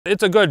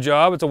It's a good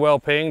job, it's a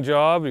well-paying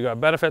job. You got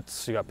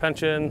benefits, you got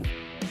pension.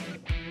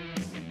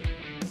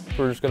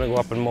 We're just gonna go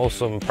up and mow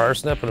some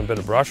parsnip and a bit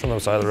of brush on the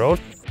side of the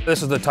road.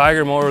 This is the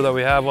Tiger mower that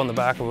we have on the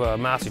back of a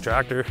Massey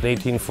tractor, an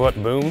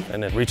 18-foot boom,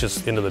 and it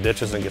reaches into the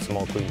ditches and gets them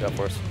all cleaned up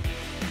for us.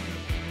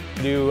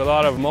 We do a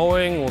lot of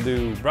mowing, we'll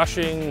do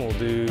brushing, we'll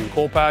do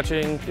coal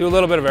patching, do a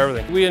little bit of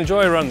everything. We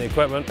enjoy running the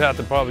equipment. You have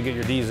to probably get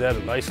your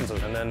DZ license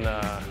and then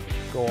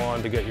go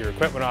on to get your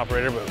equipment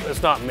operator, but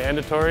it's not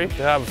mandatory to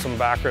have some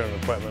background in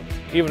equipment.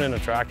 Even in a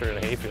tractor in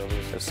a hayfield,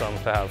 there's some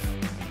to have.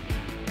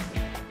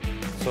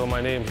 So my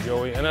name's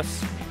Joey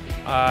Ennis.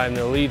 I'm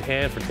the lead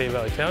hand for Tay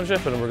Valley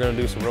Township, and we're going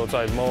to do some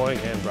roadside mowing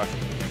and brushing.